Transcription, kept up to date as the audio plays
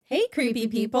creepy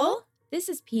people. This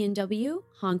is PNW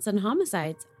Haunts and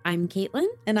Homicides. I'm Caitlin.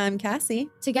 And I'm Cassie.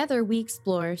 Together, we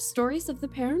explore stories of the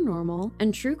paranormal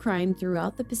and true crime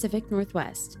throughout the Pacific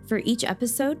Northwest. For each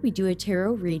episode, we do a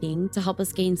tarot reading to help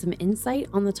us gain some insight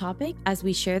on the topic as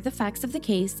we share the facts of the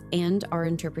case and our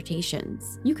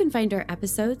interpretations. You can find our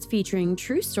episodes featuring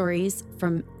true stories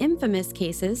from infamous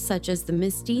cases such as the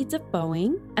misdeeds of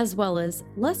Boeing, as well as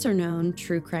lesser-known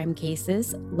true crime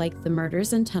cases like the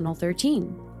murders in Tunnel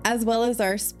 13. As well as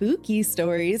our spooky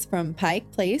stories from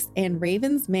Pike Place and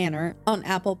Ravens Manor on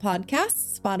Apple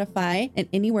Podcasts, Spotify, and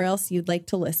anywhere else you'd like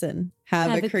to listen.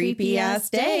 Have a creepy-ass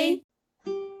day.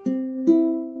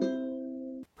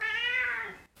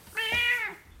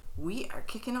 We are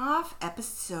kicking off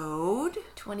episode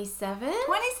 27?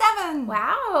 27.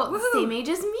 Wow, Woo-hoo. the same age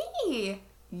as me.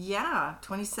 Yeah,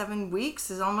 27 weeks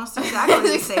is almost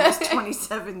exactly the same as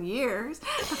 27 years.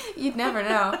 You'd never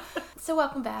know. So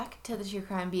welcome back to the True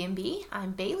Crime B&B.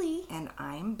 I'm Bailey. And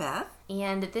I'm Beth.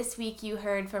 And this week you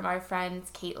heard from our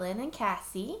friends Caitlin and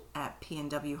Cassie. At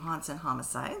PNW Haunts and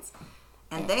Homicides.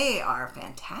 And they are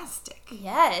fantastic.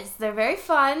 Yes, they're very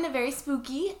fun, very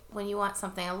spooky when you want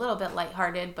something a little bit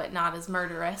lighthearted but not as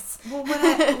murderous. Well,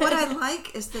 what I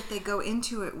like is that they go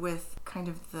into it with kind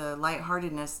of the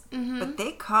lightheartedness, but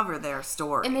they cover their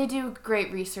story. And they do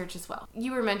great research as well.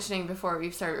 You were mentioning before we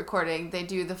started recording, they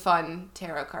do the fun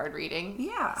tarot card reading.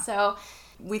 Yeah. So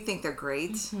we think they're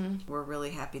great. We're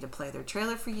really happy to play their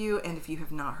trailer for you. And if you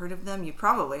have not heard of them, you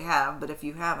probably have. But if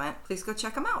you haven't, please go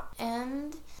check them out.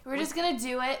 And we're just going to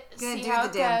do it, see do how the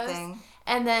it damn goes. thing.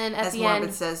 And then at As the Morbid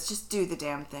end, says, just do the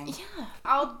damn thing. yeah,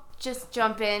 I'll just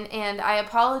jump in, and I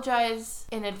apologize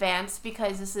in advance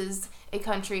because this is a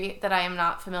country that I am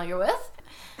not familiar with.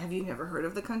 Have you never heard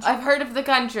of the country? I've heard of the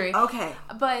country. Okay.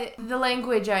 But the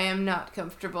language I am not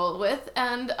comfortable with,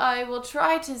 and I will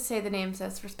try to say the names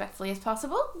as respectfully as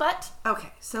possible, but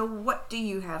Okay, so what do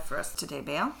you have for us today,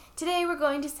 Bale? today we're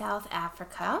going to South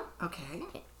Africa. Okay.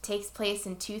 It takes place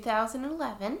in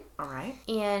 2011. All right.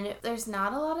 And there's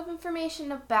not a lot of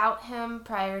information about him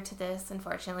prior to this,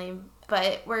 unfortunately.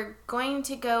 But we're going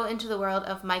to go into the world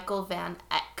of Michael van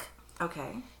Eck,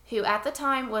 Okay. who at the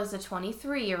time was a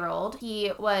 23-year-old.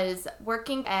 He was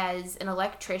working as an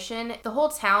electrician. The whole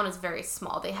town is very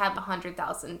small. They have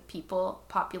 100,000 people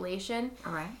population.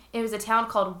 All right. It was a town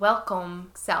called Welkom,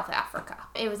 South Africa.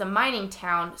 It was a mining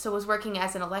town, so was working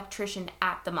as an electrician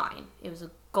at the mine. It was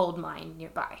a gold mine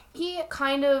nearby. He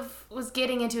kind of was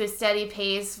getting into a steady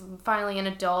pace, finally an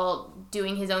adult,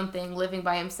 doing his own thing, living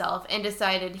by himself, and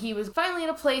decided he was finally in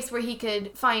a place where he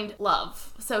could find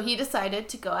love. So he decided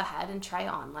to go ahead and try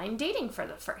online dating for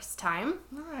the first time.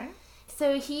 All right.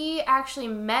 So he actually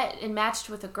met and matched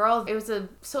with a girl. It was a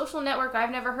social network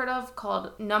I've never heard of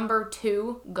called Number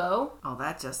 2 Go. Oh,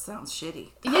 that just sounds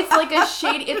shitty. It's like a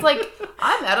shady, it's like,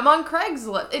 I met him on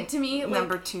Craigslist. It, to me, like,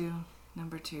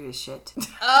 Number two is shit.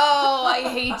 oh, I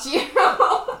hate you.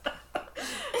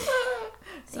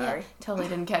 Sorry. Yeah, totally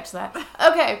didn't catch that.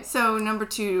 Okay. So number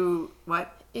 2,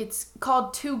 what? It's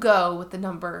called To Go with the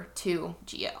number 2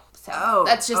 Go. So Oh,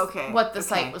 that's just okay, what the okay.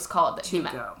 site was called that he To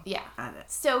met. Go. Yeah. Got it.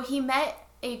 So he met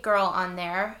a girl on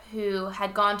there who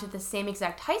had gone to the same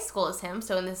exact high school as him,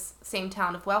 so in this same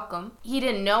town of Welkom. He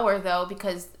didn't know her, though,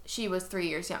 because she was 3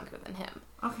 years younger than him.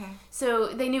 Okay. So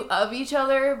they knew of each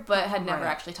other, but had never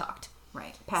Right. actually talked.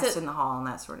 Right. Passed So- in the hall and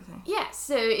that sort of thing. Yeah,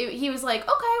 so he was like,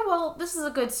 okay, well, this is a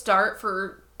good start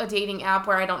for a dating app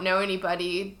where I don't know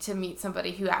anybody to meet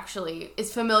somebody who actually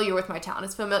is familiar with my town,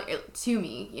 is familiar to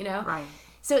me, you know? Right.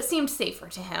 So it seemed safer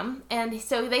to him. And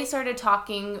so they started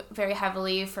talking very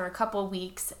heavily for a couple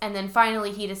weeks. And then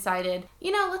finally he decided,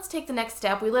 let's take the next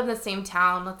step. We live in the same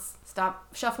town. Let's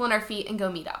stop shuffling our feet and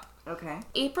go meet up. Okay.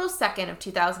 April 2nd of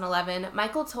 2011,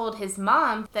 Michael told his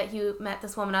mom that he met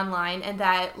this woman online and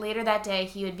that later that day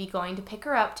he would be going to pick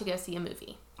her up to go see a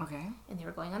movie. Okay. And they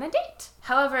were going on a date.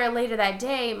 However, later that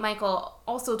day, Michael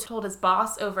also told his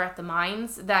boss over at the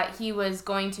mines that he was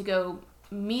going to go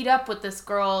meet up with this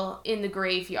girl in the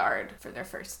graveyard for their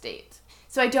first date.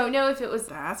 So I don't know if it was...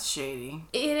 That's shady.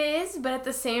 It is, but at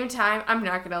the same time, I'm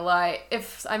not gonna lie.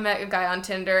 If I met a guy on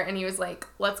Tinder and he was like,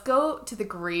 let's go to the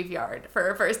graveyard for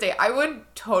a first date, I would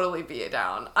totally be it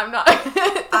down. I'm not...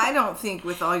 I don't think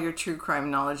with all your true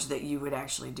crime knowledge that you would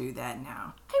actually do that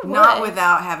now. I would. Not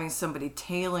without having somebody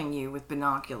tailing you with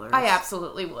binoculars. I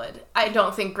absolutely would. I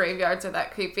don't think graveyards are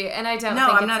that creepy, and I don't No,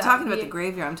 think I'm not it's talking that about the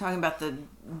graveyard. I'm talking about the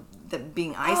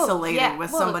being isolated with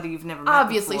somebody you've never met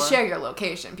obviously before. share your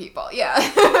location, people. Yeah.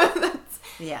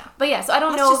 Yeah. But yeah, so I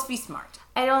don't Let's know. just be smart.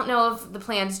 I don't know if the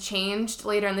plans changed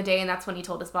later in the day, and that's when he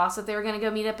told his boss that they were going to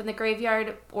go meet up in the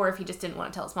graveyard, or if he just didn't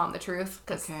want to tell his mom the truth,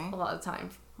 because Okay. a lot of the time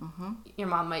Mm-hmm. Your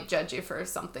mom might judge you for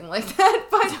something like that,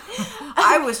 but...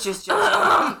 I was just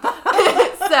joking.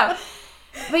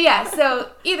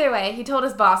 So either way, he told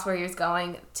his boss where he was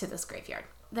going, to this graveyard.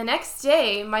 The next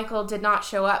day, Michael did not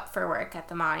show up for work at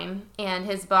the mine, and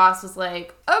his boss was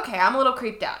like, okay, I'm a little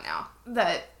creeped out now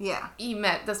that you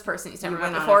met this person he's never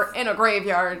met before in a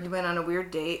graveyard. You went on a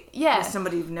weird date with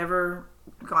somebody you've never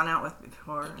gone out with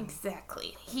before.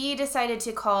 Exactly. He decided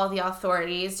to call the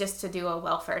authorities just to do a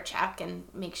welfare check and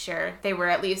make sure they were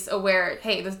at least aware,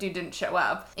 hey, this dude didn't show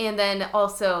up. And then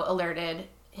also alerted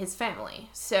his family.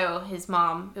 So his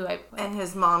mom, and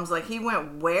his mom's like, he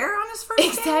went where on his first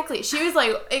Exactly. day? She was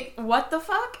like, what the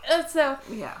fuck? So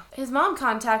his mom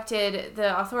contacted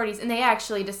the authorities, and they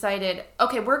actually decided,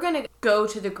 okay, we're going to go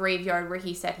to the graveyard where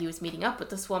he said he was meeting up with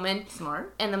this woman.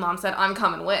 Smart. And the mom said, I'm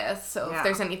coming with, so if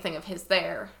there's anything of his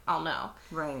there, I'll know.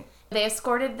 Right. They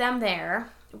escorted them there,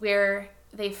 where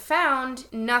they found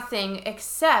nothing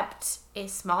except a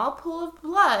small pool of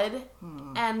blood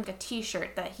and a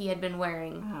t-shirt that he had been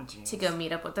wearing to go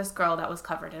meet up with this girl that was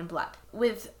covered in blood.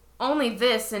 With only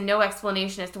this and no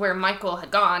explanation as to where Michael had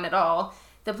gone at all,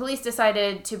 the police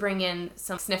decided to bring in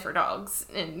some sniffer dogs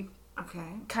and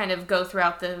kind of go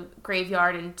throughout the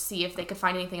graveyard and see if they could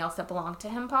find anything else that belonged to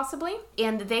him, possibly.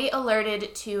 And they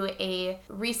alerted to a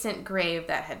recent grave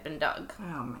that had been dug.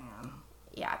 Oh, man.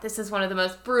 Yeah, this is one of the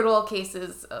most brutal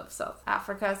cases of South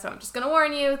Africa, so I'm just going to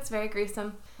warn you, it's very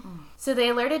gruesome. So they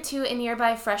alerted to a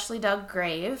nearby freshly dug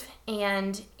grave,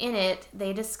 and in it,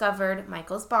 they discovered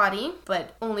Michael's body,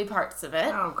 but only parts of it.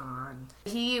 Oh, God.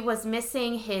 He was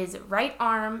missing his right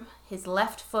arm, his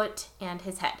left foot, and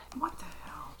his head. What the hell?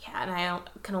 Yeah, and I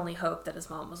can only hope that his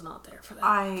mom was not there for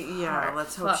that.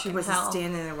 Let's hope she wasn't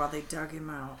standing there while they dug him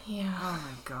out. Yeah. Oh,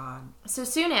 my God. So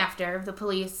soon after, the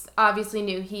police obviously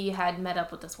knew he had met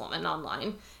up with this woman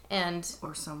online.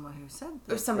 Or someone who said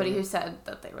that. Or somebody who said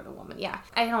that they were the woman, yeah.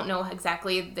 I don't know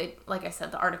exactly. Like I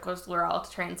said, the articles were all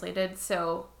translated,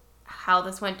 so how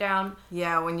this went down.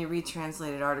 Yeah, when you read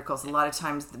translated articles, a lot of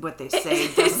times what they say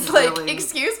it's like,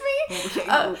 excuse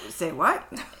me? Say what?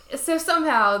 So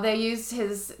somehow they used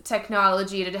his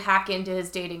technology to hack into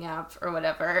his dating app or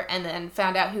whatever, and then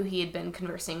found out who he had been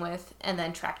conversing with, and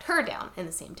then tracked her down in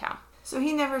the same town. So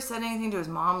he never said anything to his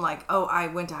mom like, oh, I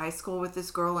went to high school with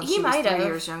this girl and she was 3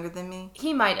 years younger than me?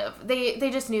 He might have. They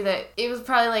just knew that it was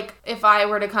probably like if I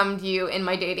were to come to you in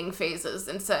my dating phases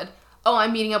and said, oh,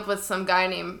 I'm meeting up with some guy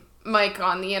named Mike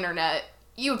on the internet,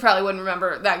 you probably wouldn't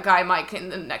remember that guy Mike in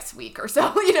the next week or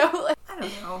so, you know? I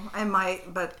don't know. I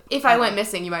might, but... If I went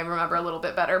missing, you might remember a little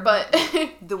bit better, but...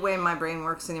 The way my brain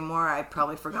works anymore, I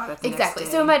probably forgot it the next Exactly.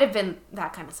 day. So it might have been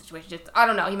that kind of situation. Just, I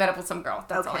don't know. He met up with some girl.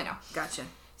 That's all I know. Gotcha.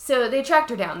 So they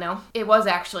tracked her down, though. It was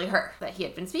actually her that he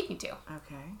had been speaking to.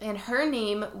 Okay. And her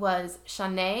name was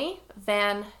Shanae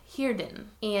Van Heerden.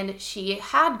 And she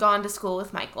had gone to school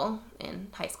with Michael in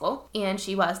high school. And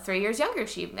she was 3 years younger.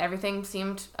 Everything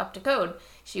seemed up to code.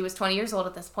 She was 20 years old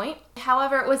at this point.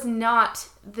 However, it was not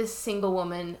this single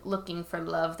woman looking for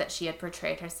love that she had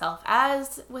portrayed herself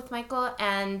as with Michael,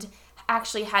 and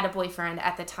actually had a boyfriend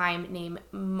at the time named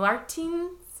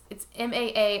Martins. It's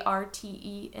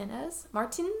Maartens.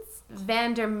 Martins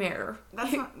Vandermeer.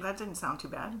 That didn't sound too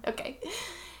bad. Okay.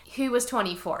 Who was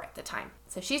 24 at the time.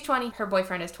 So she's 20, her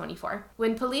boyfriend is 24.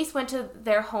 When police went to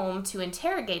their home to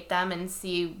interrogate them and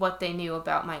see what they knew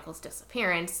about Michael's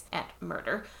disappearance and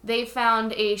murder, they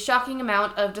found a shocking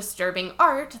amount of disturbing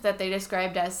art that they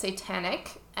described as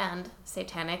satanic and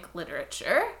satanic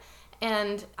literature.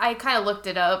 And I kind of looked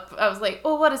it up. I was like,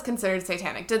 well, what is considered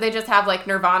satanic? Did they just have like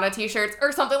Nirvana t-shirts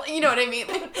or something? You know what I mean?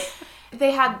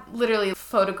 They had literally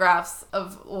photographs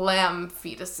of lamb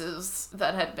fetuses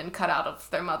that had been cut out of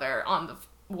their mother on the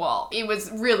wall. It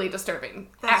was really disturbing.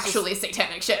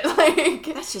 Satanic shit.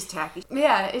 That's just tacky.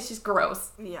 Yeah, it's just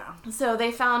gross. Yeah. So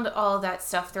they found all that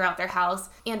stuff throughout their house,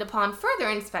 and upon further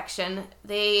inspection,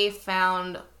 they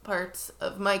found parts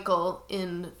of Michael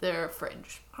in their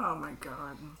fridge. Oh my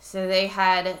God. So they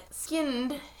had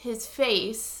skinned his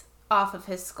face off of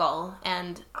his skull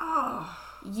and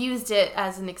used it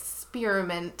as an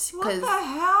experiment. What the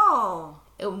hell?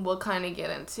 We'll kind of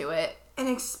get into it. An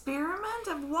experiment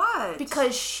of what?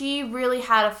 Because she really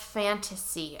had a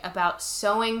fantasy about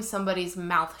sewing somebody's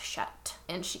mouth shut.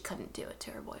 And she couldn't do it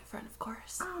to her boyfriend, of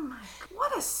course. Oh my...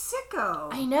 What a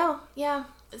sicko. I know, yeah.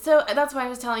 So that's why I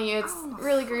was telling you, it's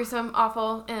really gruesome,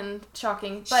 awful, and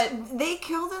shocking. But they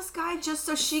killed this guy just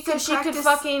so she could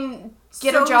fucking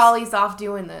get her jollies off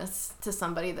doing this to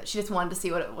somebody that she just wanted to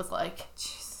see what it was like.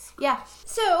 Jesus. Yeah.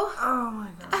 So, oh my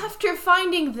God. After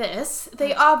finding this,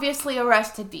 they obviously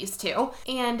arrested these two.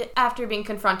 And after being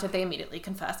confronted, they immediately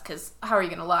confessed, because how are you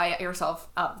going to lie yourself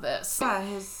out of this? Yeah,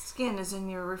 his skin is in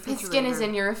your refrigerator. His skin is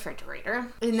in your refrigerator.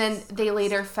 And then they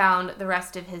later found the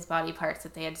rest of his body parts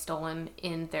that they had stolen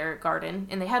in their garden.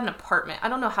 And they had an apartment. I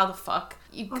don't know how the fuck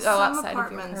you go outside of your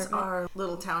apartment. Some apartments are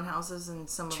little townhouses, and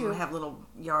some of them have little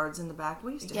yards in the back.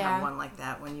 We used to have one like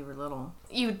that when you were little.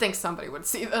 You would think somebody would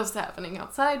see those happening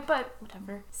outside, but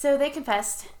whatever. So they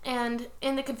confessed, and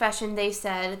in the confession they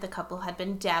said the couple had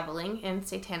been dabbling in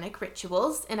satanic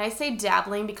rituals. And I say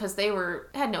dabbling because they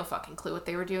had no fucking clue what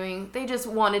they were doing. They just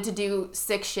wanted to do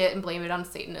sick shit and blame it on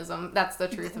Satanism. That's the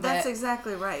truth of it. That's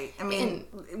exactly right. I mean,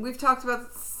 we've talked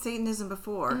about Satanism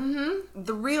before. Mm-hmm.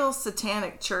 The real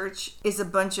satanic church is a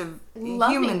bunch of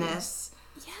humanists.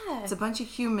 Yeah. It's a bunch of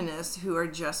humanists who are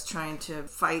just trying to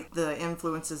fight the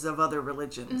influences of other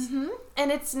religions. Mm-hmm.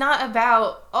 And it's not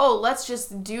about, let's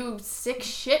just do sick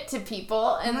shit to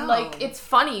people. And, it's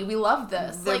funny. We love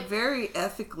this. They're very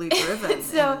ethically driven.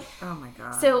 Oh, my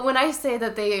God. So when I say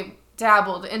that they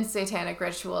dabbled in satanic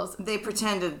rituals, they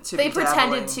pretended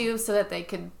to so that they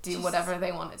could do whatever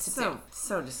they wanted to do.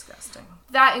 So disgusting.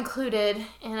 That included,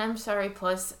 and I'm sorry,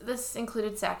 Puss, this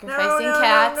included sacrificing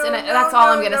cats, and that's all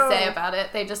I'm going to say about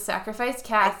it. They just sacrificed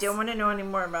cats. I don't want to know any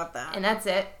more about that. And that's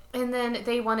it. And then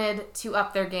they wanted to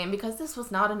up their game because this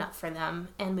was not enough for them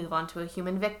and move on to a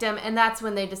human victim. And that's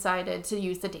when they decided to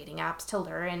use the dating apps to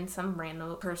lure in some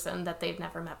random person that they've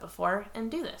never met before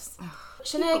and do this.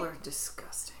 People are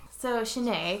disgusting. So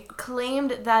Shanae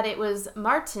claimed that it was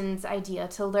Martin's idea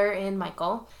to lure in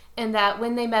Michael, and that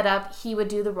when they met up, he would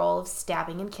do the role of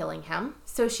stabbing and killing him.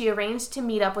 So she arranged to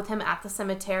meet up with him at the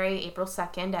cemetery April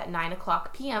 2nd at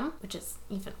 9:00 p.m., which is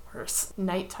even worse.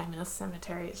 Nighttime in a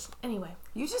cemetery. Anyway.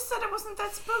 You just said it wasn't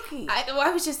that spooky.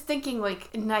 I was just thinking,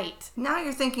 night. Now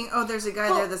you're thinking, there's a guy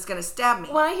there that's going to stab me.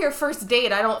 When I hear first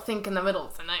date, I don't think in the middle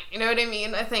of the night. You know what I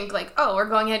mean? I think, we're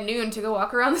going at noon to go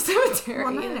walk around the cemetery.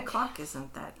 Well, 9:00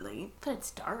 isn't that late. But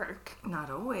it's dark. Not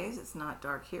always. It's not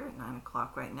dark here at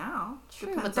 9:00 right now.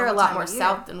 True, but they're a lot more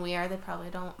south than we are. They probably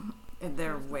don't.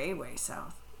 They're way, way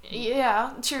south.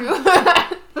 Yeah, true.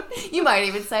 You might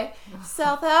even say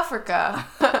South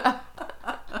Africa.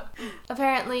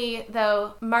 Apparently,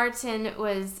 though, Martin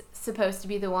was supposed to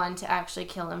be the one to actually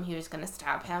kill him. He was going to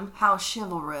stab him. How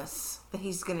chivalrous that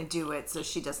he's going to do it so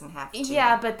she doesn't have to.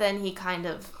 Yeah, but then he kind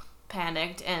of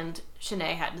panicked and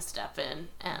Shanae had to step in.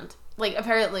 And,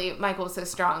 apparently Michael was so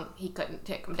strong he couldn't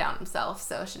take him down himself.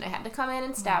 So Shanae had to come in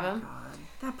and stab him. God.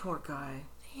 That poor guy.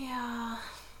 Yeah.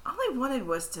 All he wanted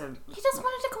was to... He just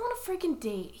wanted to go on a freaking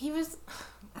date. He was...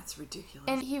 That's ridiculous.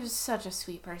 And he was such a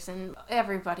sweet person.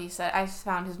 Everybody said... I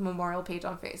found his memorial page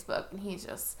on Facebook, and he's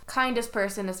just kindest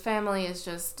person. His family is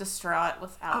just distraught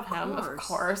without him, of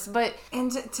course. But...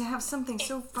 And to have something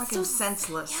so fucking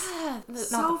senseless. Yeah.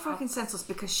 So fucking senseless,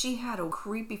 because she had a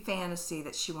creepy fantasy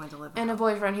that she wanted to live with. And a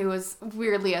boyfriend who was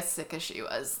weirdly as sick as she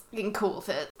was. Getting cool with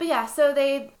it. But yeah, so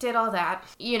they did all that.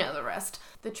 You know the rest.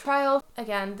 The trial,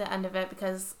 again, the end of it,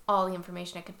 because all the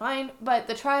information I could find, but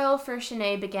the trial for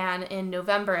Shanae began in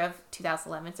November of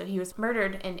 2011, so he was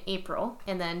murdered in April,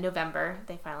 and then November,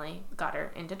 they finally got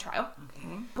her into trial,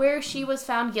 where she was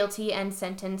found guilty and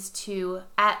sentenced to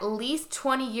at least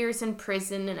 20 years in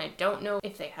prison, and I don't know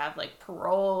if they have,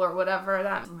 parole or whatever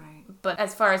that, right. But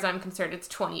as far as I'm concerned, it's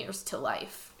 20 years to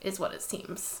life. Is what it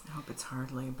seems. I hope it's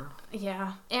hard labor.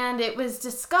 Yeah. And it was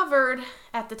discovered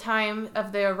at the time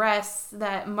of the arrests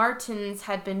that Martins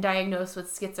had been diagnosed with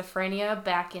schizophrenia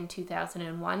back in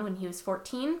 2001 when he was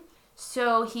 14.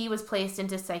 So he was placed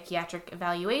into psychiatric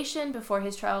evaluation before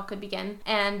his trial could begin,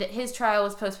 and his trial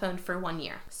was postponed for 1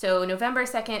 year. So November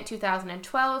 2nd,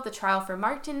 2012, the trial for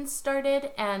Martins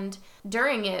started, and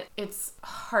during it, it's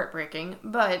heartbreaking,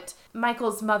 but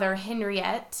Michael's mother,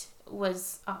 Henriette,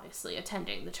 was obviously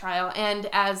attending the trial, and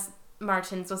as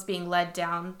Martins was being led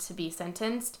down to be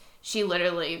sentenced, she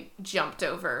literally jumped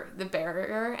over the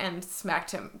barrier and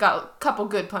smacked him, got a couple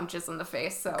good punches in the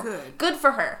face, so good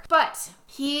for her. But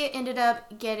he ended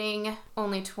up getting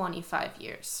only 25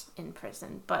 years in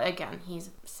prison, but again, he's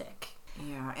sick.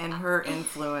 Yeah, and her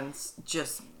influence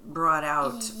just brought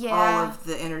out all of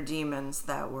the inner demons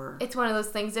that were... It's one of those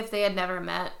things, if they had never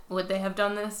met, would they have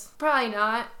done this? Probably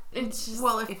not. It's just...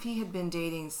 Well, if he had been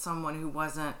dating someone who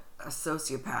wasn't a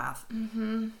sociopath,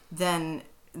 then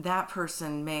that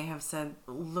person may have said,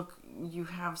 look, you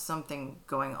have something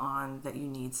going on that you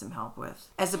need some help with.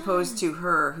 As opposed to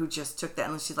her who just took that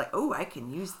and she's like, oh, I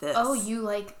can use this. Oh, you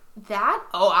like that?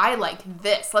 Oh, I like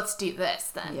this. Let's do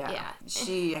this then. Yeah.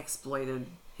 She exploited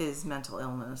his mental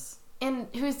illness. And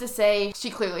who's to say she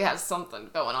clearly has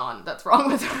something going on that's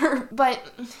wrong with her.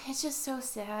 But it's just so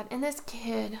sad. And this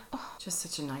kid... Oh, just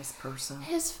such a nice person.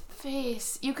 His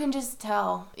face, you can just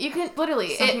tell. You can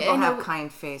literally... Some people have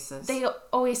kind faces. They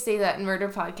always say that in murder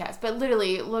podcasts. But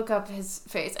literally, look up his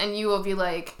face and you will be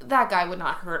like, that guy would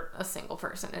not hurt a single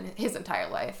person in his entire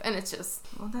life. And it's just...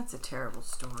 Well, that's a terrible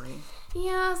story.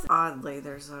 Yes. Oddly,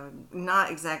 there's a not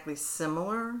exactly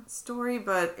similar story,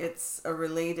 but it's a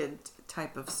related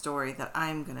type of story that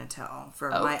I'm going to tell for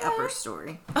my upper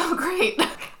story. Oh, great.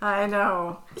 I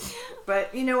know.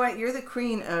 But you know what? You're the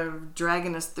queen of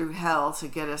dragging us through hell to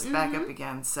get us back up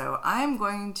again. So I'm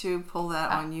going to pull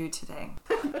that on you today.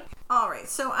 All right.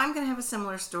 So I'm going to have a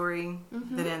similar story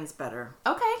that ends better.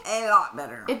 Okay. A lot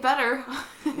better. It better.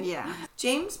 Yeah.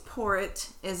 James Porritt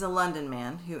is a London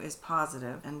man who is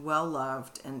positive and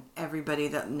well-loved, and everybody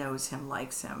that knows him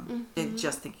likes him. They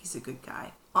just think he's a good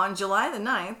guy. On July the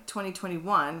 9th,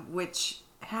 2021, which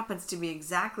happens to be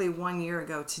exactly 1 year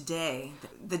ago today,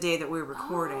 the day that we're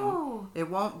recording. Oh. It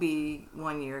won't be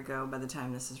 1 year ago by the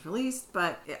time this is released,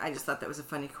 but I just thought that was a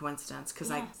funny coincidence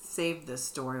because I saved this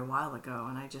story a while ago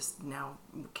and I just now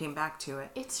came back to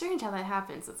it. It's strange how that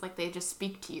happens. It's like they just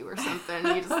speak to you or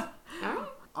something. You just... All right.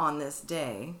 On this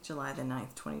day, July the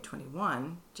 9th,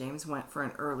 2021, James went for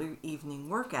an early evening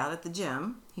workout at the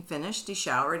gym. He finished, he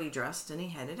showered, he dressed, and he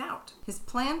headed out. His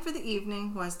plan for the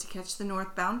evening was to catch the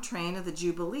northbound train of the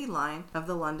Jubilee line of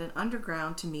the London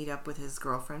Underground to meet up with his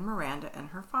girlfriend Miranda and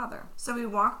her father. So he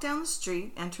walked down the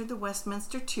street, entered the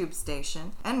Westminster tube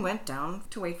station, and went down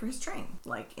to wait for his train,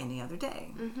 like any other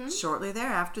day. Shortly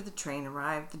thereafter, the train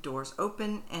arrived, the doors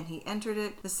opened, and he entered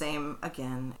it the same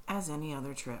again as any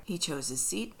other trip. He chose his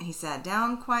seat, he sat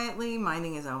down quietly,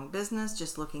 minding his own business,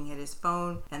 just looking at his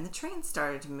phone, and the train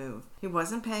started to move. He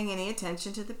wasn't paying any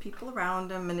attention to the people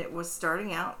around him, and it was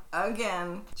starting out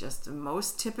again. Just the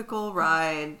most typical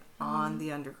ride on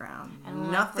the Underground.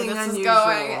 Nothing unusual.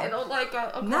 I don't like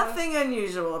it. Okay. Nothing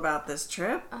unusual about this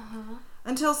trip.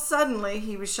 Until suddenly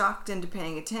he was shocked into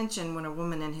paying attention when a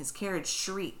woman in his carriage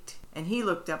shrieked. And he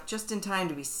looked up just in time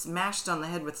to be smashed on the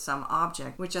head with some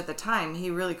object, which at the time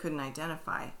he really couldn't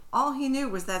identify. All he knew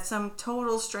was that some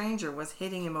total stranger was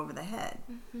hitting him over the head.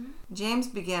 James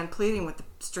began pleading with the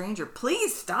stranger,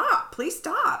 "Please stop! Please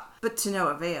stop!" But to no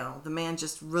avail. The man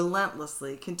just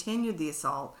relentlessly continued the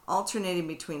assault, alternating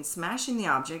between smashing the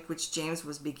object, which James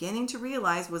was beginning to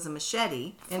realize was a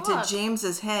machete, into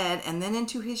James's head and then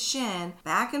into his shin,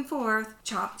 back and forth,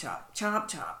 chop, chop, chop,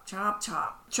 chop, chop,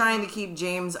 chop, trying to keep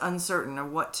James uncertain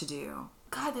of what to do.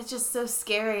 God, that's just so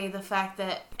scary, the fact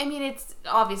that, I mean, it's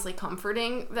obviously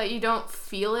comforting that you don't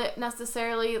feel it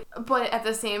necessarily, but at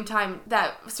the same time,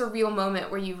 that surreal moment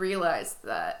where you realize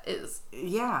that is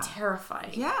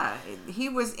terrifying. Yeah, he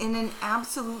was in an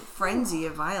absolute frenzy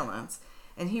of violence,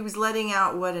 and he was letting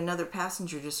out what another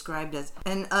passenger described as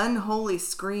an unholy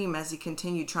scream as he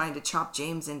continued trying to chop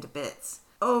James into bits.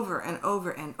 Over and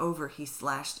over and over, he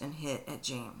slashed and hit at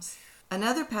James.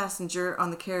 Another passenger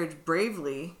on the carriage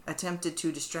bravely attempted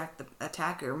to distract the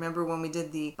attacker. Remember when we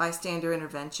did the bystander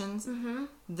interventions?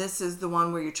 This is the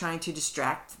one where you're trying to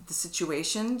distract the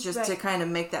situation just to kind of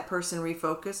make that person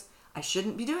refocus. I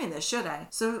shouldn't be doing this, should I?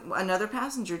 So another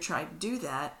passenger tried to do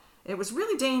that. It was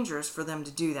really dangerous for them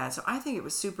to do that, so I think it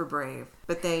was super brave.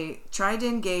 But they tried to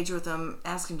engage with him,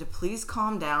 ask him to please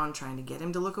calm down, trying to get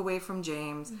him to look away from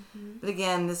James. But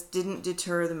again, this didn't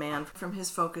deter the man from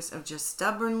his focus of just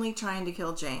stubbornly trying to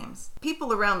kill James.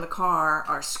 People around the car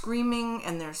are screaming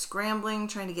and they're scrambling,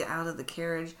 trying to get out of the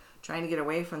carriage, trying to get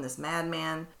away from this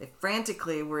madman. They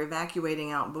frantically were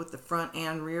evacuating out both the front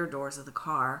and rear doors of the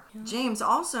car. James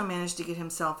also managed to get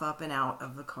himself up and out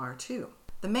of the car too.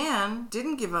 The man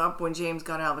didn't give up when James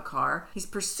got out of the car. He's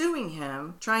pursuing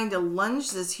him, trying to lunge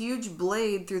this huge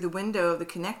blade through the window of the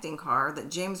connecting car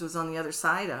that James was on the other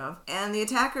side of. And the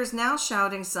attacker's now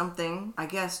shouting something, I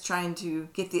guess trying to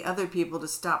get the other people to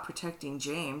stop protecting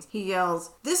James. He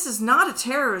yells, "This is not a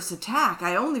terrorist attack.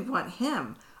 I only want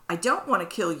him. I don't want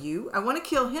to kill you. I want to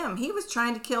kill him. He was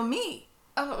trying to kill me."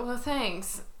 Oh, well,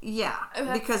 thanks. Yeah,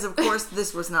 because of course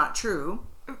this was not true.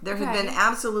 There had been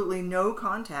absolutely no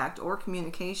contact or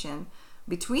communication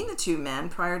between the two men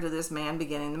prior to this man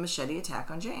beginning the machete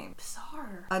attack on James.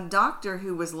 Bizarre. A doctor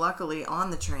who was luckily on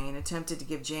the train attempted to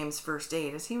give James first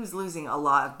aid as he was losing a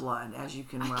lot of blood, as you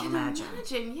can well imagine.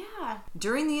 Yeah.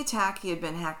 During the attack, he had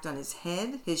been hacked on his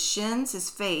head, his shins, his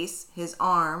face, his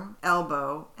arm,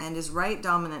 elbow, and his right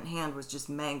dominant hand was just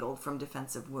mangled from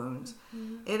defensive wounds.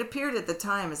 It appeared at the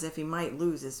time as if he might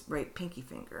lose his right pinky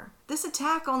finger. This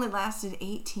attack only lasted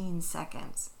 18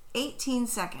 seconds. 18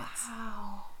 seconds.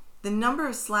 Wow. The number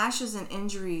of slashes and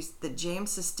injuries that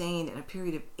James sustained in a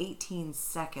period of 18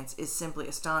 seconds is simply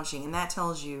astonishing, and that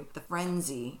tells you the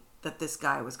frenzy that this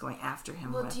guy was going after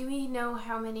him with. Well, do we know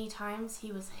how many times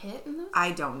he was hit in those? I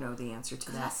don't know the answer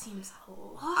to that. That seems a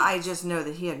lot. I just know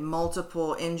that he had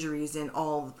multiple injuries in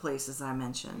all the places I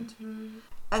mentioned. Mm-hmm.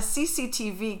 A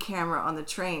CCTV camera on the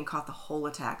train caught the whole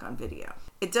attack on video.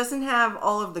 It doesn't have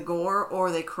all of the gore,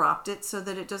 or they cropped it so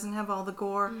that it doesn't have all the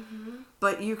gore,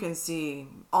 but you can see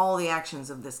all the actions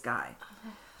of this guy.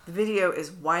 The video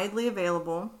is widely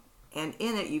available, and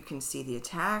in it you can see the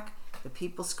attack, the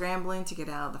people scrambling to get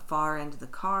out of the far end of the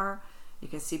car. You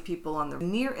can see people on the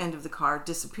near end of the car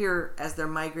disappear as they're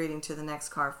migrating to the next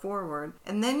car forward.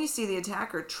 And then you see the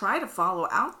attacker try to follow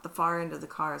out the far end of the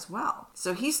car as well.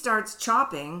 So he starts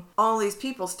chopping. All these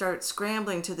people start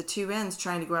scrambling to the two ends,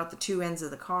 trying to go out the two ends of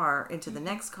the car into the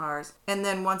next cars. And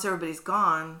then once everybody's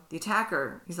gone, the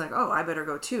attacker, he's like, oh, I better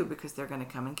go too because they're going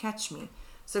to come and catch me.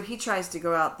 So he tries to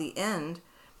go out the end,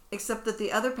 except that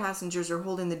the other passengers are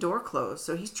holding the door closed.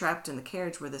 So he's trapped in the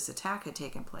carriage where this attack had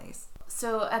taken place.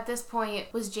 So at this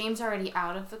point, was James already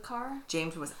out of the car?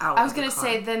 James was out. I was going to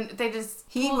say, then they just...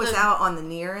 He was out on the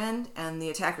near end, and the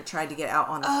attacker tried to get out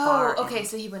on the far end. Oh, okay,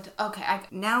 so he went to... Okay.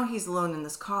 Now he's alone in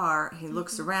this car. He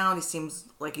looks around. He seems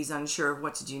like he's unsure of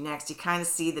what to do next. You kind of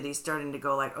see that he's starting to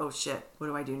go like, oh shit, what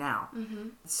do I do now? Mm-hmm.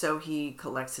 So he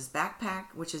collects his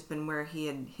backpack, which has been where he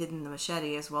had hidden the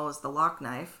machete, as well as the lock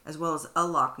knife, as well as a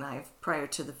lock knife, prior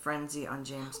to the frenzy on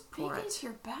James Porritt. How big is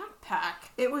your backpack?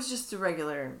 It was just a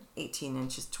regular 18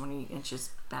 inches, 20 inches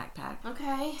backpack.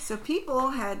 Okay. So people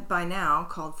had by now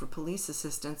called for police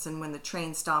assistance, and when the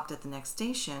train stopped at the next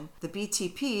station, the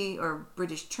BTP, or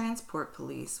British Transport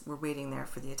Police, were waiting there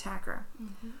for the attacker.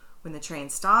 Mm-hmm. When the train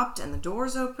stopped and the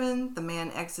doors opened, the man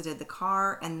exited the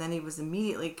car, and then he was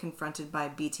immediately confronted by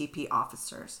BTP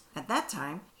officers. At that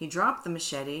time, he dropped the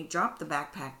machete, dropped the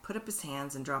backpack, put up his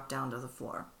hands, and dropped down to the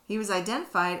floor. He was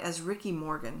identified as Ricky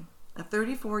Morgan, a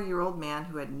 34-year-old man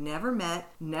who had never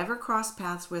met, never crossed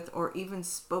paths with, or even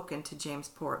spoken to James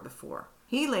Porritt before.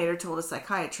 He later told a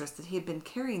psychiatrist that he had been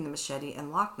carrying the machete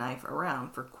and lock knife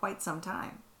around for quite some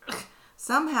time.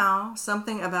 Somehow,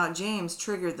 something about James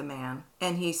triggered the man,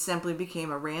 and he simply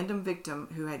became a random victim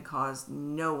who had caused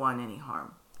no one any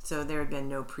harm. So there had been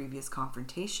no previous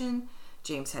confrontation.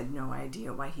 James had no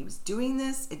idea why he was doing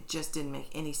this. It just didn't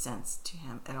make any sense to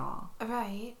him at all.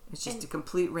 Right. It's just a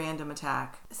complete random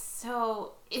attack.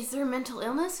 So, is there mental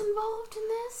illness involved in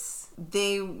this?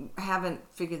 They haven't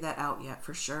figured that out yet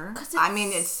for sure.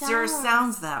 It sure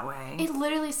sounds that way. It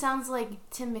literally sounds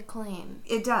like Tim McLean.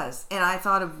 It does. And I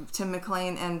thought of Tim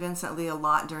McLean and Vincent Lee a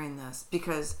lot during this,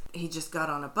 because he just got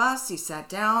on a bus, he sat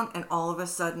down, and all of a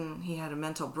sudden he had a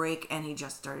mental break and he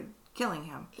just started killing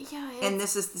him. Yeah. And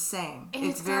this is the same.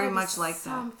 It's very much like that.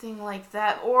 Something like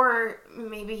that. Or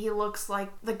maybe he looks like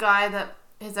the guy that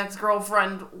his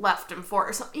ex-girlfriend left him for,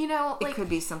 or something, it could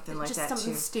be something like that too. Just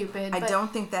something stupid. I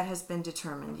don't think that has been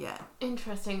determined yet.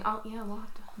 Interesting. We'll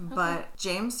have to... But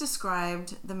James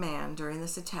described the man during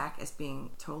this attack as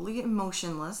being totally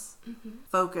emotionless,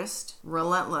 focused,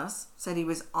 relentless, said he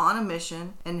was on a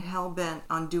mission and hell-bent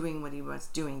on doing what he was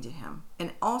doing to him.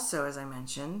 And also, as I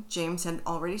mentioned, James had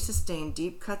already sustained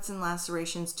deep cuts and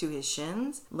lacerations to his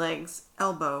shins, legs,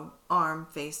 elbow, arm,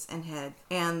 face, and head,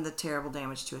 and the terrible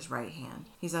damage to his right hand.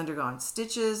 He's undergone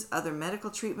stitches, other medical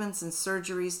treatments, and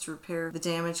surgeries to repair the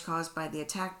damage caused by the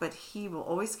attack, but he will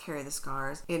always carry the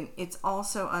scars. And it's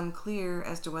also unclear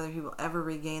as to whether he will ever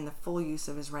regain the full use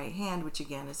of his right hand, which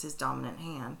again is his dominant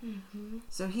hand. Mm-hmm.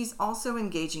 So he's also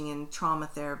engaging in trauma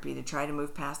therapy to try to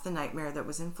move past the nightmare that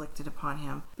was inflicted upon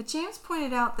him. But James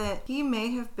pointed out that he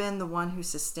may have been the one who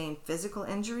sustained physical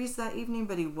injuries that evening,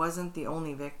 but he wasn't the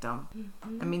only victim.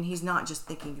 Mm-hmm. I mean, he's not just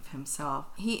thinking of himself.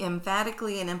 He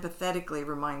emphatically and empathetically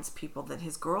reminds people that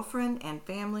his girlfriend and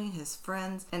family, his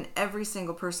friends, and every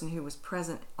single person who was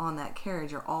present on that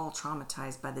carriage are all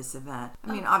traumatized by this event.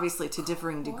 I mean, obviously to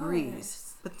differing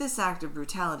degrees. But this act of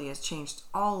brutality has changed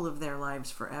all of their lives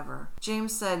forever.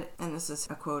 James said, and this is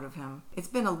a quote of him, "It's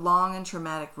been a long and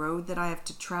traumatic road that I have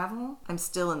to travel. I'm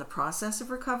still in the process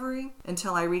of recovery.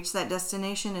 Until I reach that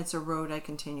destination, it's a road I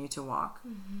continue to walk."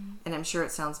 Mm-hmm. And I'm sure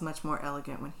it sounds much more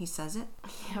elegant when he says it.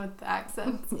 Yeah, with the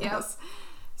accent. Yes.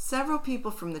 Several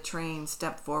people from the train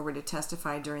stepped forward to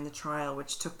testify during the trial,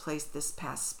 which took place this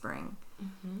past spring.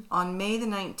 Mm-hmm. On May the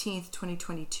 19th,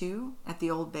 2022, at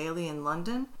the Old Bailey in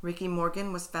London, Ricky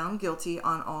Morgan was found guilty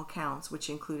on all counts, which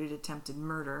included attempted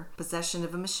murder, possession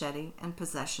of a machete, and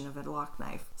possession of a lock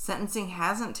knife. Sentencing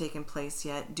hasn't taken place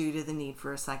yet due to the need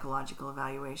for a psychological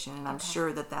evaluation, and I'm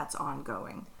sure that that's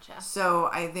ongoing. Gotcha. So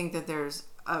I think that there's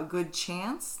a good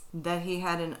chance that he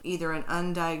had either an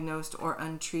undiagnosed or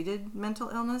untreated mental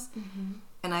illness. Mm-hmm.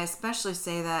 And I especially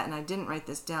say that, and I didn't write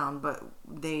this down, but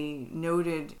they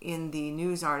noted in the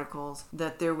news articles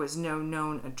that there was no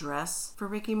known address for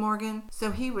Ricky Morgan. So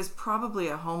he was probably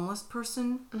a homeless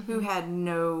person who had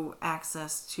no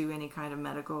access to any kind of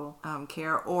medical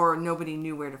care, or nobody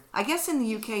knew where to... I guess in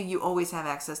the UK you always have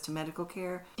access to medical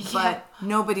care, but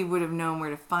nobody would have known where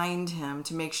to find him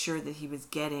to make sure that he was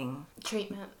getting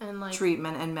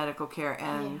treatment and medical care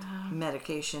and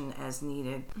medication as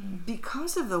needed.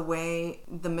 Because of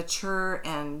the mature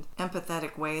and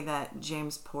empathetic way that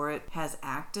James Porritt has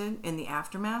acted in the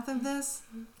aftermath of this,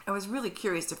 I was really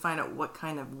curious to find out what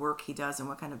kind of work he does and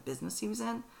what kind of business he was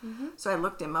in. So I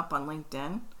looked him up on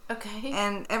LinkedIn. Okay.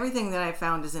 And everything that I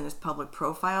found is in his public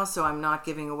profile, so I'm not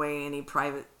giving away any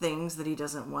private things that he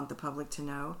doesn't want the public to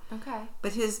know. Okay.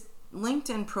 But his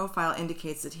LinkedIn profile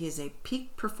indicates that he is a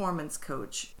peak performance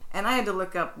coach. And I had to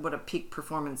look up what a peak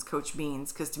performance coach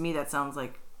means, because to me that sounds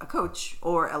like a coach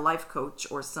or a life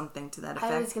coach or something to that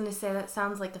effect. I was going to say that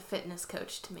sounds like a fitness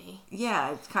coach to me.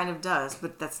 Yeah, it kind of does,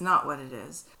 but that's not what it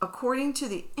is. According to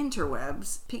the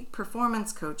interwebs, peak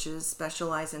performance coaches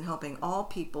specialize in helping all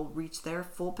people reach their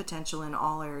full potential in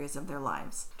all areas of their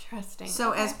lives. Interesting.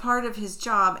 So as part of his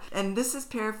job, and this is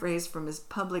paraphrased from his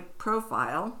public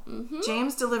profile,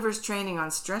 James delivers training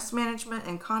on stress management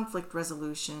and conflict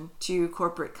resolution to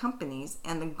corporate companies,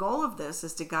 and the goal of this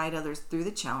is to guide others through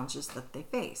the challenges that they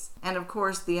face. And of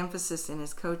course, the emphasis in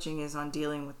his coaching is on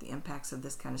dealing with the impacts of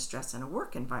this kind of stress in a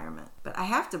work environment. But I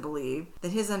have to believe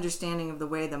that his understanding of the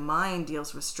way the mind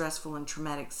deals with stressful and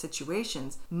traumatic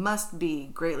situations must be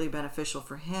greatly beneficial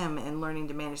for him in learning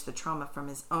to manage the trauma from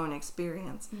his own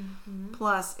experience.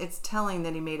 Plus, it's telling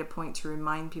that he made a point to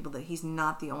remind people that he's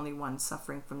not the only one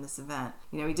suffering from this event.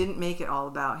 You know, he didn't make it all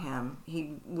about him.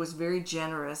 He was very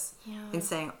generous in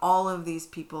saying all of these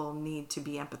people need to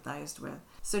be empathized with.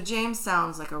 So James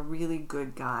sounds like a really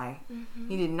good guy.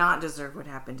 He did not deserve what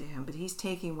happened to him, but he's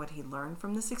taking what he learned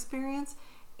from this experience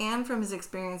and from his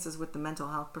experiences with the mental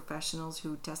health professionals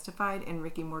who testified in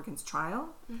Ricky Morgan's trial.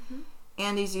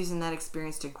 And he's using that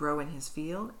experience to grow in his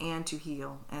field and to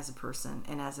heal as a person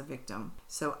and as a victim.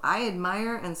 So I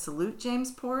admire and salute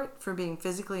James Porritt for being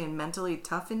physically and mentally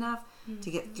tough enough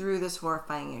to get through this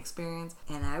horrifying experience.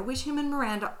 And I wish him and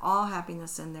Miranda all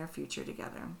happiness in their future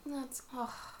together.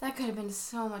 That could have been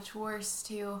so much worse,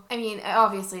 too. I mean,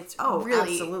 obviously it's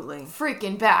really absolutely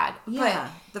freaking bad. Yeah,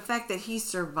 but the fact that he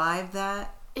survived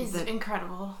that is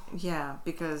incredible. Yeah,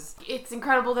 because... It's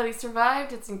incredible that he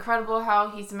survived. It's incredible how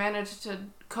he's managed to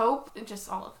cope. Just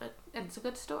all of it. It's a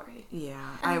good story.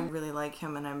 Yeah, I really like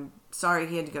him, and I'm sorry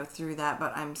he had to go through that,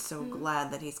 but I'm so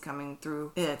glad that he's coming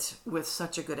through it with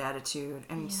such a good attitude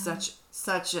and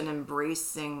such an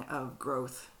embracing of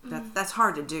growth. That's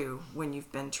hard to do when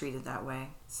you've been treated that way.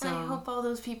 So I hope all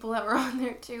those people that were on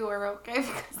there too are okay,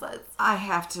 because I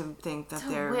have to think that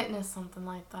they're witness something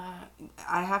like that.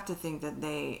 I have to think that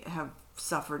they have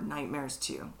suffered nightmares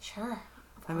too. Sure.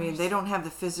 I mean, they don't have the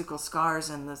physical scars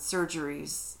and the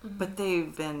surgeries, but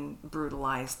they've been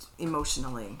brutalized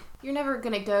emotionally. You're never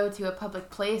going to go to a public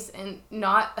place and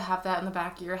not have that in the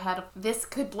back of your head. This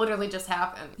could literally just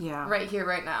happen. Yeah. Right here,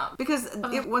 right now. Because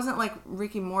it wasn't like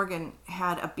Ricky Morgan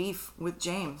had a beef with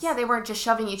James. Yeah, they weren't just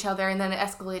shoving each other and then it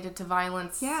escalated to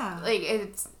violence. Yeah.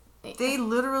 Like, they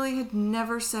literally had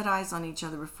never set eyes on each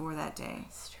other before that day.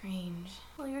 Strange.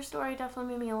 Well, your story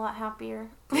definitely made me a lot happier.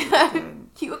 Good.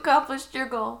 You accomplished your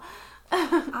goal.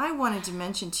 I wanted to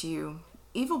mention to you,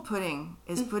 Evil Pudding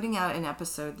is putting out an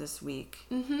episode this week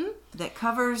that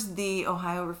covers the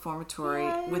Ohio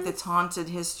Reformatory with its haunted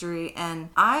history. And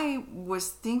I was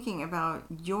thinking about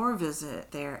your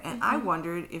visit there, and I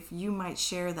wondered if you might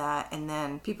share that, and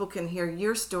then people can hear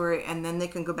your story, and then they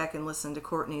can go back and listen to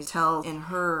Courtney's tell in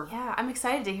her... Yeah, I'm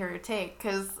excited to hear her take,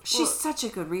 because... She's such a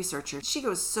good reassreacher. She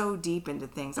goes so deep into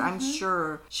things. I'm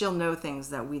sure she'll know things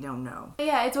that we don't know.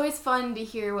 Yeah, it's always fun to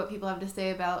hear what people have to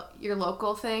say about your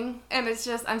local thing, and it's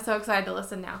just, I'm so excited to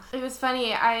listen now. It was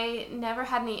funny, I never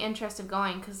had any interest of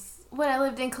going, because when I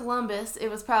lived in Columbus, it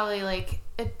was probably like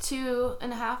a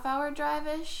 2.5 hour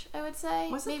drive-ish, I would say.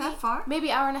 Was it that far?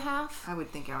 Maybe hour and a half. I would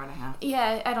think hour and a half.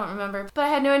 Yeah, I don't remember. But I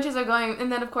had no interest of going,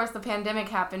 and then of course the pandemic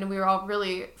happened, and we were all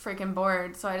really freaking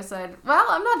bored, so I decided, well,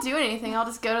 I'm not doing anything, I'll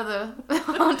just go to the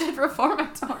Haunted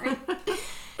Reformatory.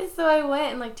 So I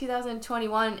went in like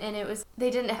 2021, and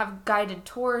they didn't have guided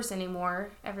tours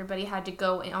anymore. Everybody had to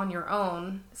go on your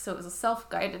own, so it was a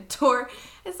self-guided tour.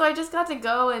 And so I just got to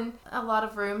go in a lot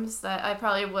of rooms that I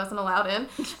probably wasn't allowed in.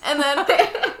 And then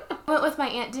I went with my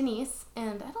Aunt Denise,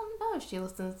 and I don't know know if she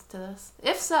listens to this.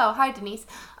 If so, hi, Denise.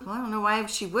 Well, I don't know why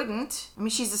she wouldn't. I mean,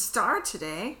 she's a star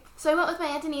today. So I went with my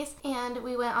Aunt Denise, and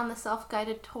we went on the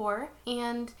self-guided tour.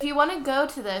 And if you want to go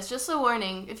to this, just a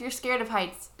warning, if you're scared of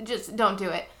heights, just don't do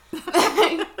it.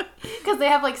 Because they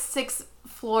have like 6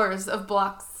 floors of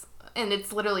blocks. And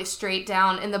it's literally straight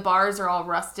down, and the bars are all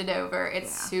rusted over.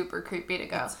 It's super creepy to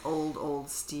go. It's old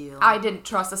steel. I didn't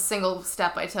trust a single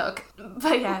step I took.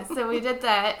 But yeah, so we did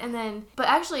that, and then... But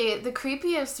actually, the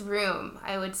creepiest room,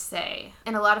 I would say,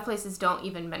 and a lot of places don't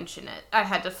even mention it. I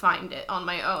had to find it on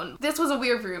my own. This was a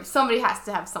weird room. Somebody has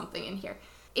to have something in here.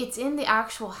 It's in the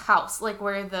actual house, like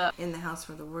where the... In the house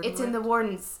where the warden It's in the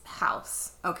warden's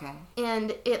house. Okay.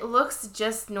 And it looks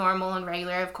just normal and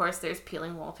regular. Of course, there's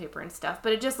peeling wallpaper and stuff,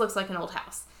 but it just looks like an old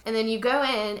house. And then you go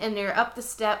in, and you're up the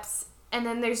steps, and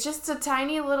then there's just a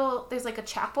tiny little... There's like a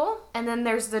chapel, and then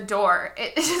there's the door.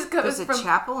 It just goes There's a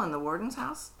chapel in the warden's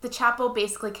house? The chapel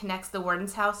basically connects the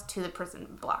warden's house to the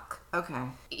prison block. Okay.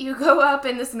 You go up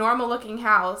in this normal-looking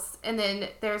house, and then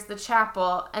there's the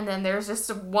chapel, and then there's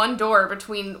just one door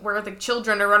between where the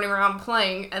children are running around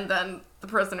playing, and then the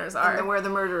prisoners are. And where the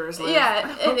murderers live. Yeah,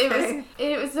 and okay.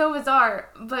 it was so bizarre.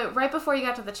 But right before you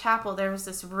got to the chapel, there was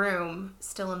this room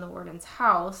still in the warden's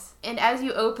house, and as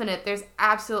you open it, there's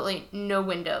absolutely no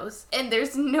windows, and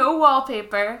there's no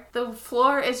wallpaper. The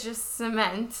floor is just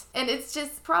cement, and it's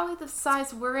just probably the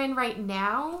size we're in right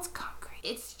now. It's concrete.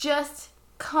 It's just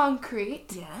concrete.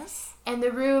 Yes. And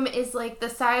the room is like the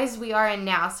size we are in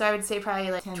now. So I would say probably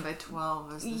like 10 by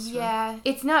 12 is this room. Yeah.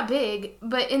 It's not big,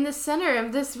 but in the center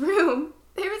of this room,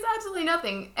 there is absolutely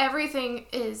nothing. Everything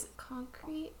is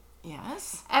concrete.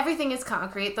 Yes. Everything is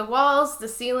concrete. The walls, the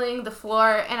ceiling, the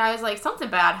floor. And I was like, something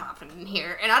bad happened in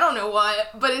here. And I don't know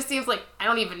what, but it seems like, I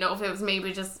don't even know if it was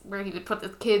maybe just where he would put the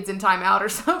kids in timeout or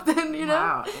something, you know?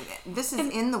 Wow. This is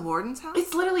in the warden's house?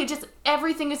 It's literally just,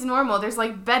 everything is normal. There's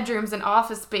like bedrooms and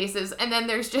office spaces, and then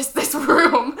there's just this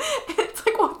room. It's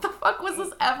like, what the fuck was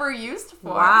this ever used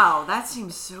for? Wow, that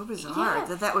seems so bizarre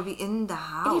that would be in the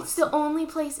house. And it's the only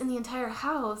place in the entire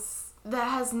house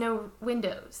that has no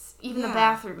windows, even the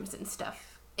bathrooms and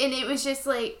stuff. And it was just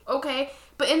like, okay.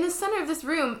 But in the center of this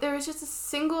room, there was just a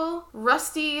single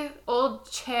rusty old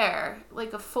chair,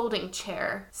 like a folding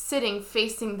chair, sitting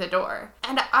facing the door.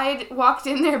 And I walked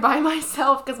in there by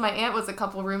myself because my aunt was a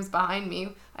couple rooms behind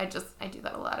me. I do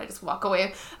that a lot. I just walk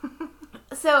away.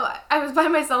 So I was by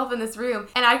myself in this room,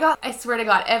 and I swear to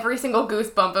God, every single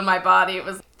goosebump in my body. It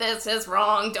was, this is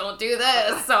wrong, don't do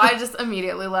this. So I just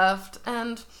immediately left.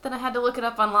 And then I had to look it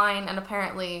up online, and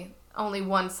apparently only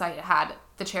one site had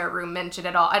the chair room mentioned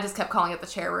at all. I just kept calling it the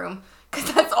chair room,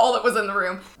 because that's all that was in the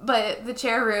room. But the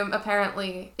chair room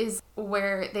apparently is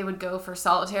where they would go for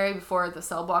solitary before the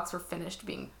cell blocks were finished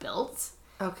being built.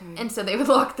 Okay. And so they would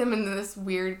lock them in this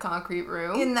weird concrete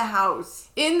room. In the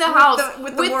house. In the house.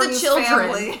 With the children.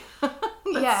 Family.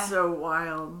 That's yeah. so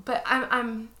wild. But so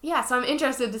I'm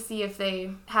interested to see if they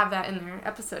have that in their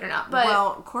episode or not. But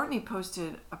well, Courtney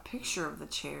posted a picture of the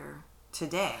chair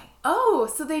today.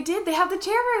 Oh, so they did. They have the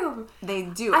chair room. They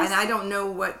do. I don't know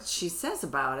what she says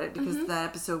about it because that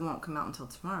episode won't come out until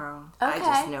tomorrow. Okay. I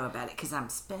just know about it because I'm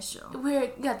special. We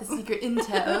got the secret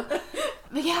intel.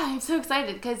 But yeah, I'm so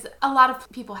excited because a lot of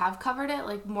people have covered it.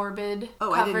 Like Morbid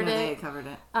covered it. I didn't know they had covered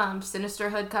it.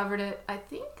 Sinisterhood covered it. I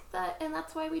think and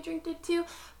that's why we drinked it too.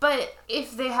 But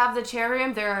if they have the chair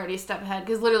room, they're already a step ahead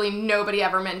because literally nobody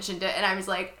ever mentioned it. And I was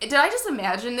like, did I just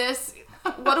imagine this?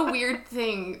 What a weird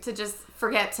thing to just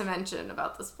forget to mention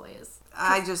about this place.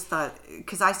 I just thought,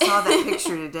 because I saw that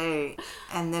picture today,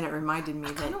 and then it reminded me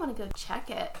I kind of want to go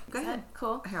check it. Go ahead.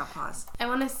 Cool. Here, I'll pause. I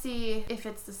want to see if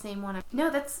it's the same one.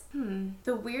 No, that's...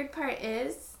 The weird part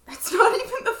is, that's not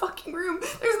even the fucking room.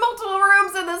 There's multiple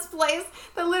rooms in this place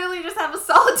that literally just have a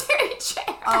solitary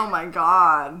chair. Oh my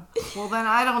god. Well, then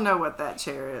I don't know what that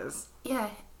chair is. Yeah.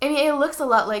 I mean, it looks a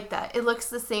lot like that. It looks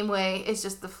the same way. It's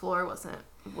just the floor wasn't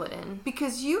wooden.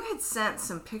 Because you had sent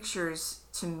some pictures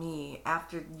to me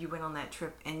after you went on that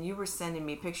trip, and you were sending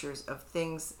me pictures of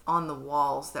things on the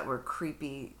walls that were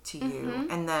creepy to you,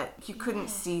 and that you couldn't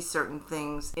see certain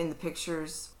things in the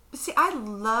pictures. See, I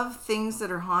love things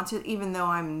that are haunted, even though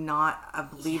I'm not a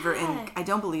believer I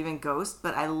don't believe in ghosts,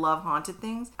 but I love haunted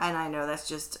things, and I know that's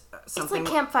just something... It's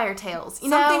like campfire tales, you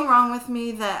something know? wrong with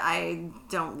me that I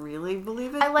don't really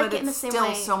believe it, I like but it in the it's same still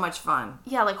way. so much fun.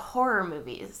 Yeah, like horror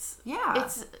movies. Yeah.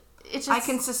 It's just... I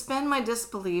can suspend my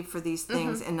disbelief for these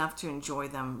things enough to enjoy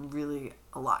them really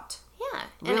a lot. Yeah.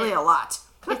 Really a lot.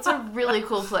 It's a really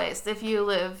cool place if you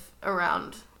live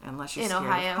around... Unless you're in scared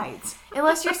Ohio. of heights.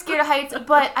 Unless you're scared of heights.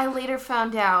 But I later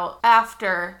found out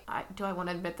after... do I want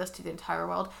to admit this to the entire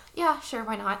world? Yeah, sure,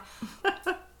 why not?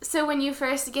 So when you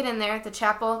first get in there at the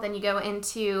chapel, then you go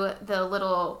into the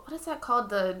little, what is that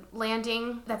called? The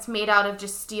landing that's made out of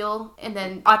just steel, and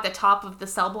then at the top of the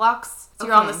cell blocks. So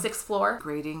you're on the 6th floor.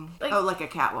 Grating. Like a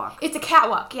catwalk. It's a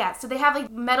catwalk, yeah. So they have like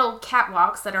metal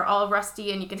catwalks that are all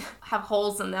rusty and you can have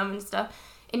holes in them and stuff.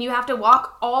 And you have to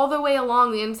walk all the way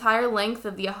along the entire length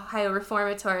of the Ohio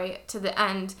Reformatory to the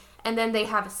end. And then they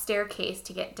have a staircase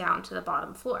to get down to the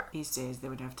bottom floor. These days, they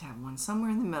would have to have one somewhere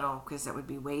in the middle because that would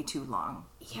be way too long.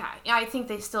 Yeah, I think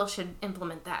they still should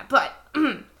implement that. But,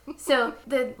 so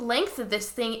the length of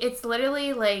this thing, it's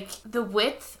literally like the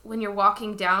width when you're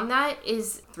walking down that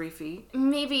is 3 feet?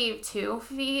 Maybe 2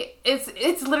 feet.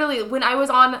 It's literally, when I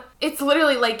was on, it's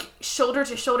literally like shoulder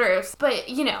to shoulder. But,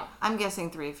 you know. I'm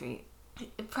guessing 3 feet.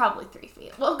 Probably 3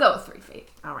 feet. We'll go with 3 feet.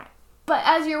 All right. But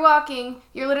as you're walking,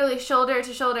 you're literally shoulder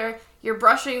to shoulder. You're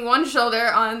brushing one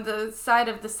shoulder on the side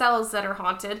of the cells that are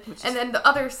haunted. And then the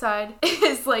other side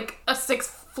is like a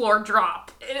 6th floor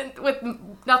drop with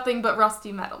nothing but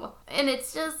rusty metal. And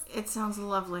it's just... It sounds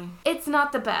lovely. It's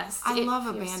not the best. I love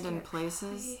abandoned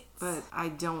places, but I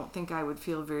don't think I would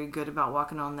feel very good about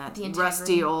walking on that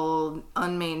rusty old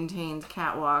unmaintained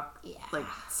catwalk like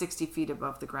 60 feet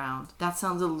above the ground. That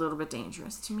sounds a little bit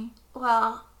dangerous to me.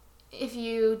 Well... If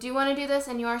you do want to do this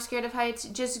and you are scared of heights,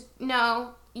 just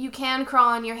know you can crawl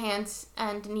on your hands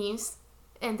and knees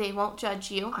and they won't judge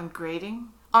you. On grading?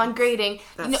 On grading.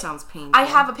 That sounds painful. I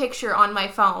have a picture on my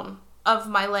phone of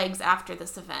my legs after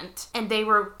this event and they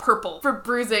were purple for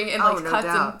bruising and like cuts.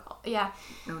 Doubt. And yeah.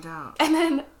 No doubt. And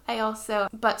then I also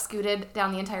butt scooted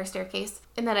down the entire staircase.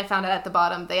 And then I found out at the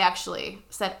bottom they actually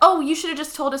said, "Oh, you should have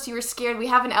just told us you were scared. We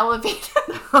have an elevator."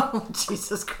 Oh,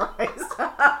 Jesus Christ.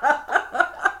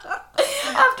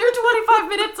 After 25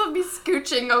 minutes of me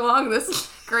scooching along this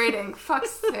grating.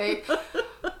 Fuck's sake.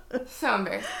 So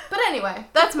embarrassed. But anyway,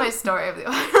 that's my story of the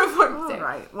Ohio Reformatory. All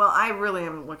right. Well, I really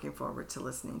am looking forward to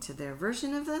listening to their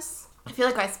version of this. I feel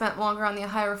like I spent longer on the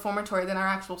Ohio Reformatory than our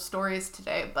actual stories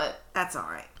today, but... That's all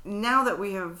right. Now that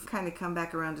we have kind of come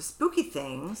back around to spooky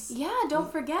things... Yeah,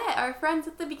 don't forget our friends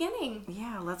at the beginning.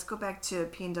 Yeah, let's go back to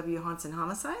PNW Haunts and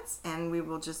Homicides, and we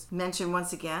will just mention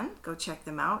once again, go check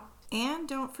them out. And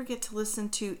don't forget to listen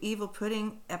to Evil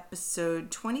Pudding, episode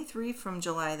 23 from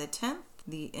July the 10th,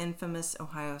 the infamous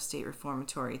Ohio State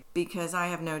Reformatory, because I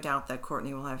have no doubt that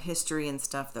Courtney will have history and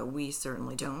stuff that we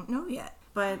certainly don't know yet.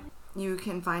 But you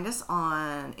can find us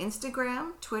on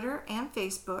Instagram, Twitter, and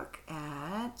Facebook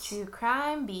at True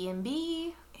Crime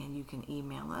B&B. And you can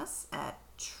email us at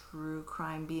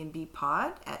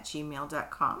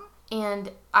truecrimebnbpod@gmail.com.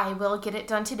 And I will get it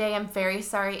done today. I'm very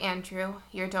sorry, Andrew.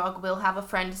 Your dog will have a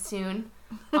friend soon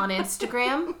on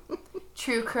Instagram.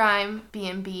 True Crime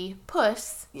B&B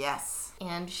Puss. Yes.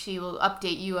 And she will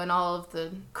update you on all of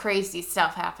the crazy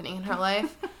stuff happening in her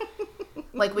life.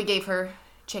 Like we gave her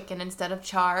chicken instead of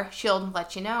char. She'll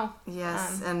let you know.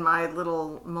 Yes, and my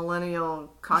little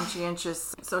millennial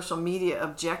conscientious social media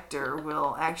objector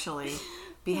will actually...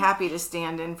 be happy to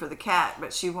stand in for the cat,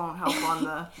 but she won't help on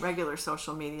the regular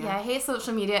social media. Yeah, I hate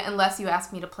social media unless you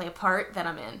ask me to play a part, then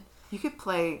I'm in. You could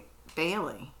play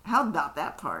Bailey. How about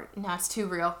that part? No, it's too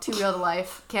real. Too real to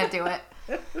life. Can't do it.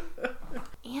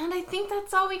 And I think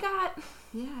that's all we got.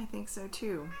 Yeah, I think so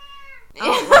too.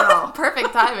 Oh, well.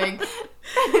 Perfect timing.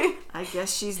 I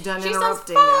guess she's done she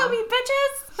interrupting says, follow now. me,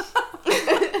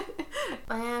 bitches!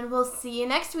 And we'll see you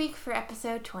next week for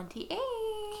episode 28.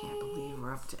 Can't believe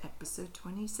we're up to episode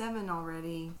 27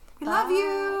 already. We love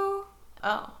you.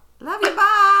 Oh. Love you.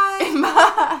 Bye.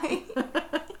 Bye.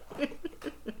 I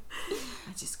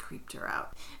just creeped her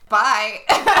out. Bye.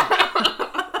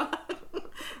 I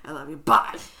love you.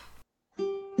 Bye.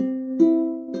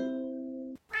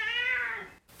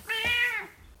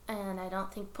 And I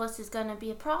don't think Puss is going to be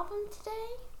a problem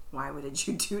today. Why would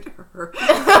you do to her?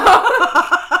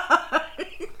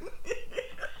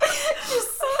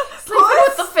 Sleeping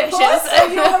with the fishes.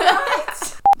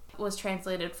 Right. Was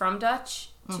translated from Dutch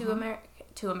to American.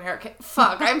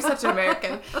 Fuck, I'm such an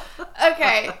American.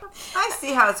 Okay. I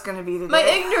see how it's going to be today. My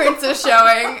ignorance is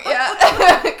showing.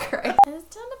 Yeah. Great.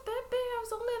 It's time to bed, babe. I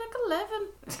was only like 11.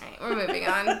 Alright, we're moving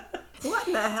on. What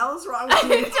in the hell is wrong with you?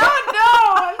 I don't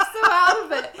know. I'm so out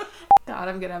of it. God,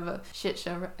 I'm going to have a shit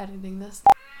show editing this.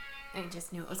 I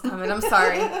just knew it was coming. I'm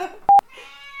sorry.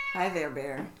 Hi there,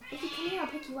 Bear. If you come here, I'll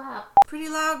pick you up. Pretty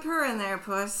loud purr in there,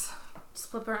 Puss. Just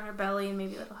flip her on her belly and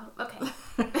maybe that'll help. Okay.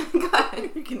 God,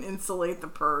 you can insulate the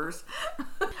purrs.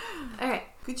 Alright.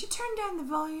 Could you turn down the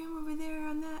volume over there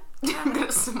on that? I'm going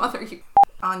to smother you.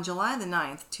 On July the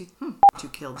 9th, to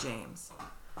kill James.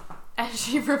 As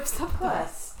she rips up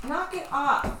Puss, knock it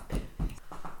off.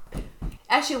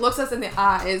 As she looks us in the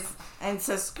eyes. And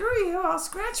says, screw you, I'll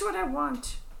scratch what I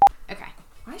want. Okay.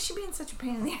 Why is she being such a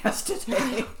pain in the ass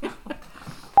today?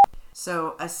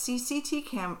 So a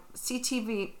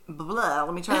CCTV, blah,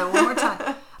 let me try that one more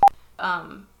time.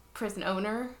 Prison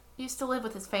owner used to live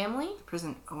with his family.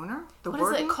 Prison owner? The What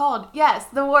warden? is it called? Yes,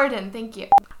 the warden. Thank you.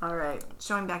 All right.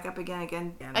 Showing back up again.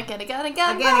 Again. Yeah.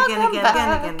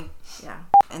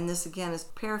 And this again is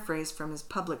paraphrased from his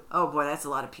public. Oh boy, that's a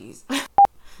lot of P's.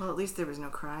 Well, at least there was no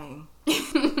crying.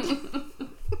 It's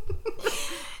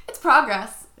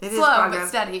progress. It Slow, is progress. but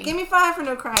steady. Give me 5 for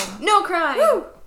no crying. No crying. Woo!